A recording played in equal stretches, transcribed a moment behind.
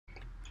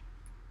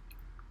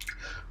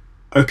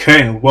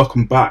Okay, and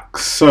welcome back.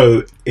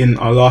 So in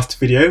our last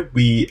video,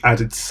 we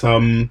added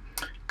some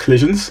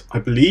collisions, I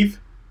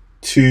believe,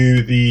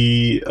 to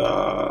the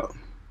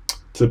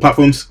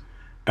platforms,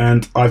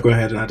 and I've gone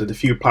ahead and added a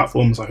few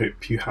platforms. I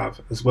hope you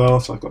have as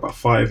well. So I've got about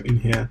 5 in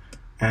here,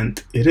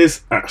 and it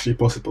is actually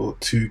possible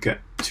to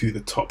get to the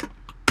top,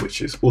 which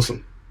is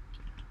awesome.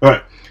 All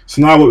right,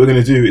 so now what we're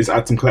going to do is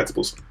add some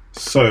collectibles.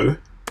 So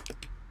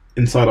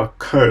inside our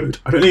code,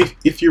 I don't know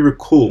if you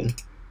recall,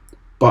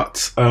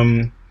 but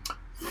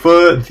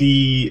for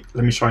the,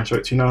 let me try and show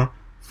it to you now.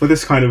 For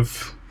this kind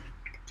of,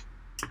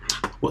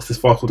 what's this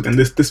file called again?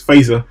 This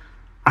phaser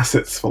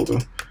assets folder.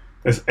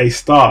 There's a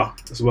star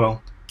as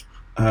well,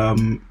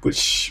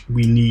 which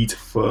we need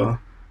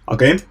for our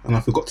game, and I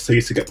forgot to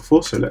say to get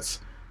before. So let's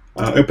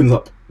open this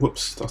up.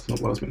 Whoops, that's not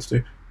what I was meant to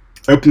do.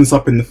 Open this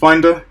up in the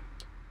Finder,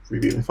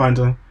 review in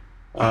Finder,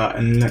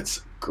 and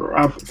let's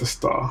grab the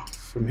star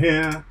from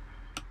here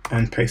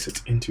and paste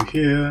it into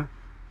here.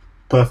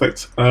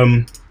 Perfect.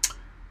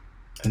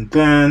 And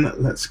then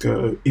let's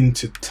go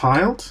into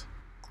tiled.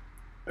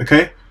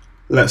 Okay,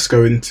 let's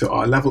go into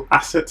our level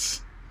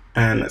assets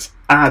and let's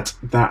add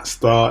that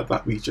star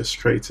that we just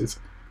created.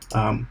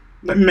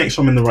 Let me make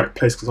sure I'm in the right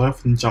place because I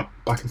often jump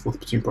back and forth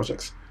between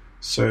projects.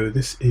 So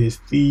this is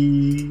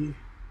the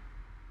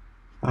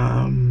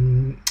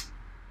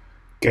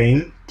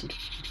game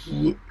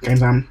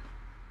jam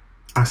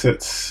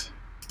assets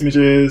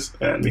images,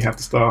 and we have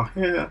the star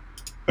here.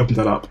 Open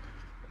that up.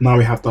 Now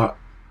we have that,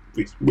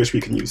 which we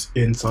can use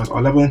inside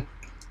our level.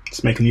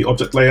 Let's make a new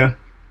object layer,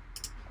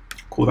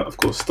 call that of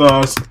course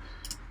stars,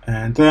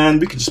 and then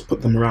we can just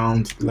put them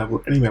around the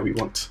level anywhere we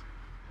want.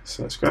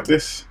 So let's grab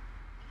this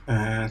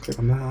and click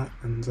on that,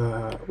 and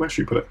where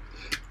should we put it?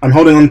 I'm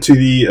holding on to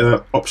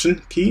the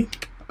option key,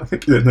 I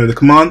think, no, the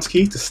command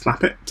key to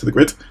snap it to the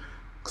grid,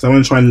 because I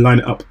want to try and line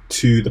it up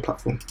to the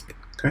platform.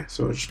 Okay,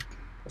 so I'll just,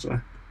 I don't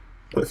know,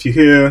 put a few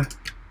here,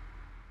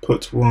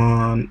 put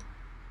one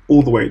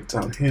all the way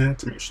down here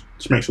to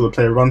make sure the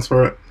player runs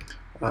for it.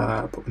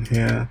 Put one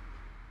here,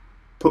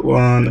 put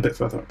one a bit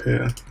further up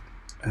here,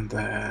 and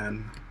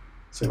then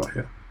say right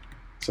here.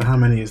 So how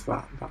many is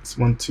that? That's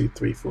 1, 2,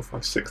 3, 4,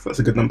 5, 6. That's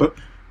a good number.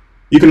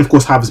 You can of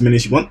course have as many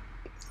as you want.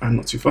 I'm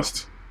not too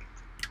fussed.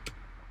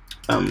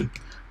 But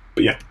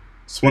yeah,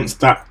 so once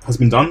that has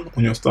been done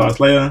on your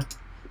stars layer,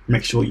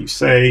 make sure you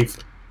save,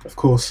 of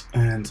course,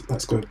 and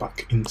let's go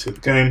back into the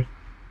game.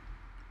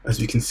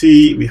 As you can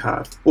see, we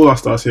have all our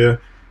stars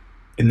here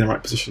in the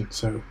right position.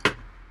 So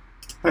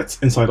let's,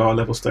 inside our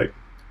level state,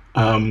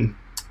 go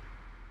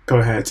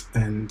ahead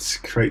and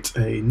create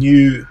a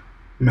new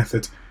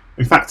method.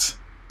 In fact,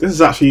 this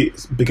is actually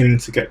beginning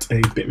to get a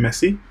bit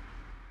messy.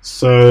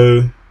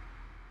 So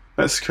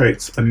let's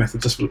create a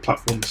method just for the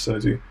platform. So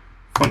do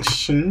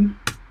function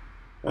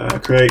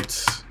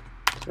create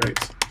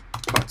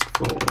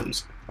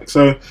platforms, like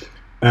so,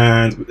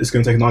 and it's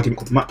going to take an argument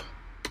called map,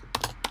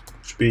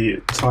 which should be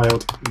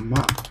tiled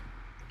map,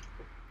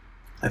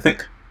 I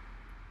think.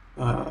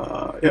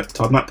 Yeah,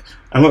 tiled map.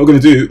 And what we're going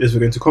to do is we're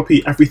going to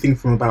copy everything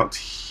from about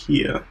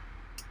here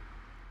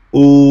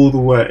all the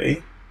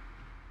way.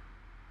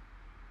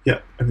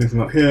 Yeah, everything from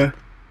about here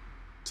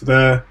to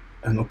there,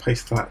 and we'll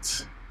paste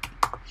that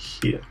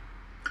here.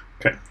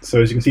 Okay,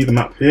 so as you can see, the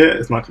map here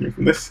is now coming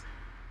from this.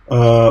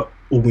 All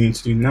we need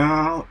to do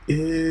now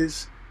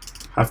is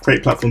have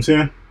create platforms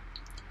here,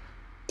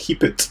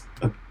 keep it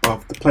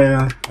above the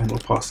player, and we'll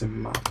pass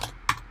in map.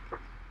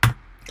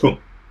 Cool.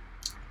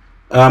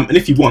 And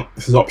if you want,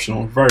 this is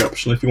optional, very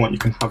optional. If you want, you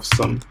can have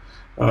some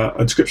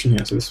a description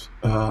here. So this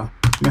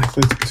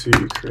method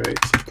to create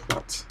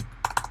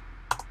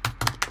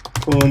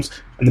platforms,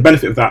 and the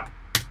benefit of that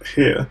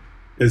here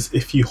is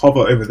if you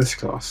hover over this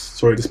class,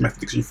 sorry, this method,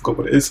 because you forgot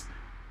what it is,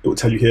 it will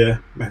tell you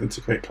here method to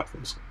create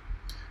platforms.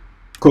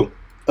 Cool.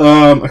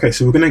 Okay,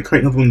 so we're going to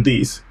create another one of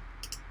these,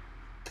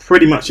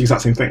 pretty much the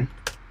exact same thing,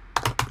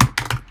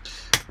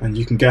 and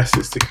you can guess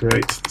it's to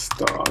create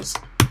stars.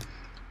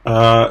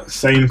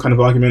 Same kind of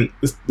argument.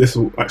 This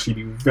will actually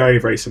be very,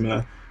 very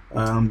similar.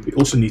 We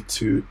also need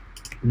to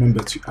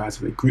remember to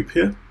add a group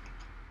here.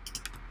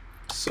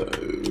 So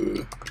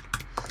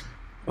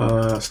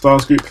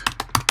stars group,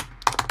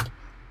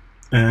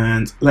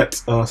 and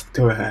let us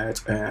go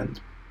ahead and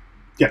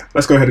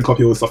let's go ahead and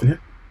copy all the stuff in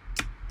here,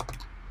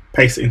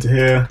 paste it into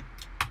here.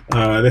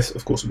 This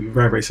of course will be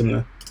very, very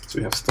similar. So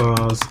we have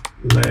stars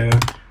layer.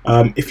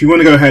 If you want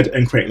to go ahead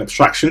and create an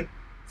abstraction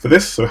for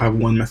this, so have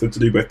one method to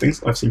do both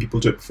things. I've seen people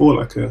do it before,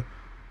 like a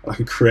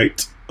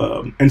create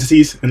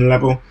entities in a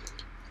level.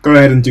 Go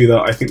ahead and do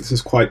that. I think this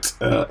is quite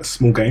a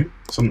small game,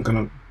 so I'm not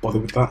going to bother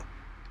with that.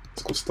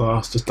 It's called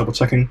stars, just double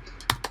checking.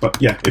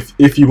 But yeah,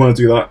 if you want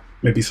to do that,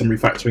 maybe some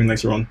refactoring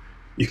later on,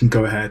 you can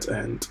go ahead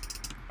and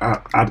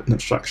add an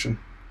abstraction.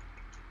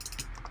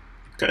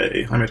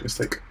 Okay, I made a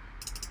mistake.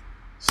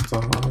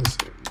 Stars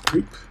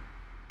group.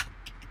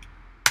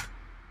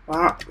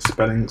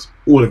 Spellings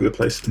all over the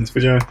place in this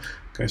video.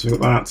 Okay, so we've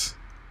got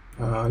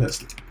that.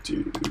 Let's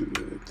do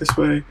it this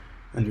way,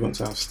 and you want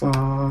to have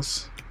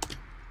stars.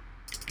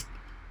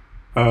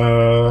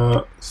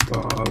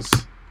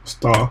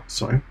 Star,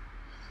 sorry.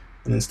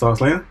 and then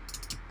stars layer.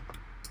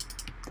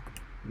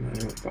 And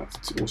I want that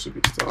to also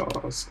be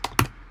stars.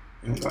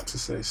 I want that to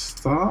say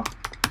star.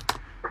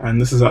 And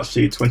this is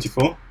actually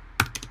 24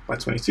 by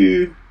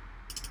 22.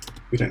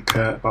 We don't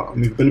care about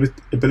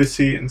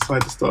movability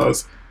inside the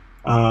stars.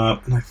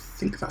 And I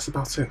think that's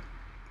about it.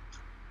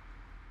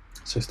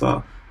 So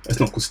star, it's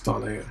not called star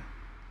layer.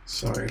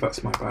 Sorry,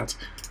 that's my bad.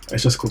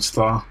 It's just called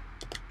star.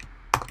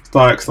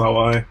 Star X, star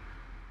Y.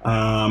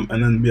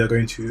 And then we are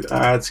going to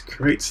add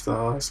create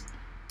stars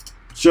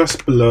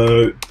just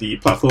below the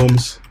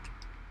platforms.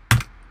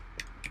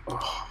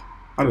 Oh,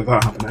 how did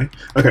that happen, eh?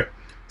 Okay,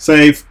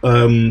 save.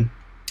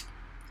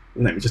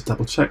 Let me just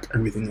double check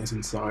everything is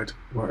inside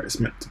where it's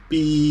meant to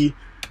be.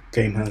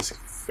 Game has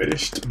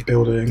finished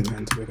building,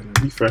 and we're going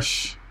to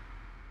refresh.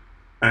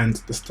 And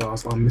the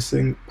stars are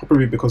missing,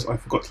 probably because I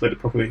forgot to load it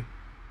properly.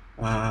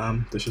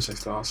 They should say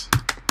stars.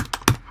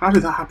 How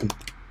did that happen?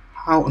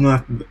 How on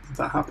earth did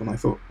that happen? I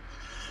thought,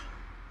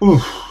 ooh,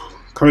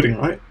 coding,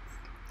 right?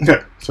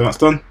 Okay, so that's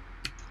done.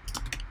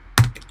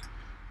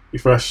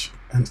 Refresh,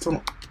 and it's still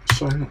not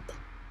showing up.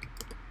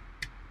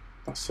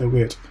 That's so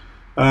weird.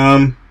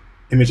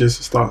 Images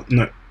start,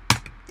 no.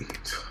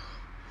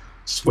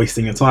 Just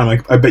wasting your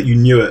time. I bet you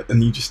knew it,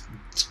 and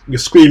you're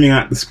screaming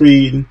at the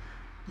screen.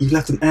 You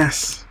left an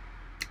S,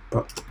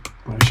 but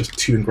I was just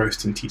too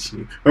engrossed in teaching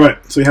you. All right,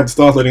 so we have the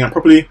stars loading out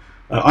properly.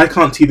 I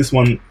can't see this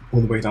one all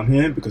the way down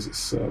here because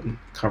it's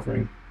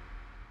covering,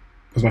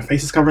 because my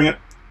face is covering it.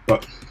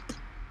 But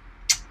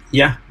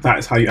yeah, that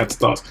is how you add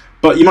stars.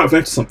 But you might have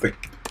noticed something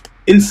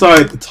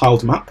inside the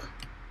tiled map.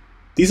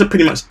 These are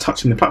pretty much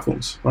touching the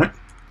platforms, right?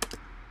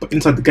 But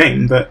inside the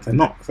game, they're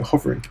not. They're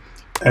hovering.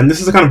 And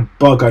this is a kind of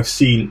bug I've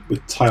seen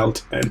with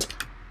tiled, and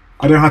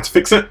I don't know how to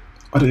fix it.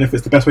 I don't know if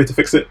it's the best way to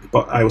fix it,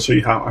 but I will show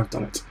you how I've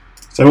done it.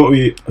 So what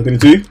we are going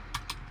to do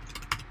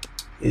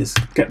is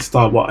get the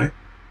star Y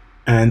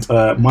and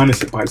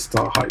minus it by the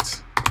star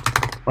height,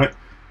 right?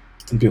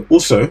 And we're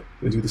also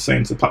going to do the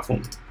same to the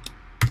platform.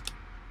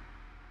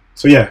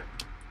 So yeah,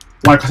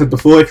 like I said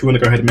before, if you want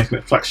to go ahead and make an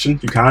abstraction,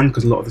 you can,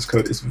 because a lot of this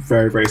code is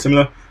very, very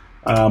similar.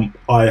 I,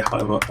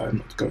 however, am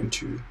not going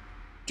to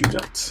do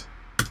that.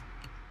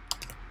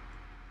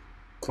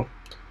 Cool.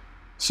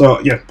 So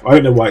yeah, I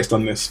don't know why it's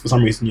done this. For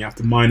some reason, you have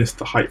to minus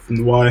the height from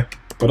the Y.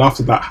 But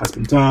after that has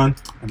been done,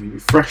 and we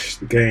refresh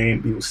the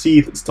game, we will see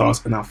that the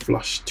stars are now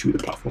flush to the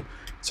platform.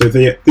 So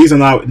these are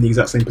now in the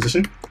exact same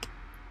position.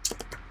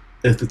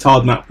 As the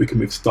tiled map, we can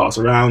move stars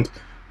around,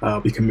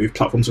 we can move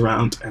platforms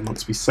around, and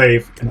once we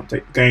save and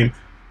update the game,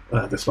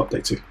 this will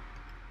update too.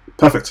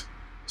 Perfect.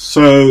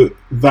 So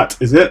that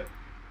is it.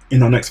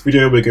 In our next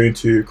video, we're going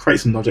to create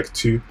some logic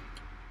to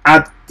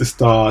add the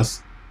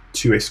stars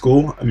to a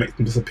score and make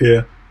them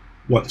disappear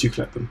once you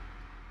collect them.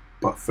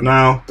 But for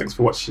now, thanks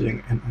for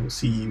watching, and I will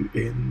see you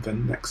in the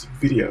next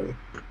video.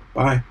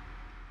 Bye.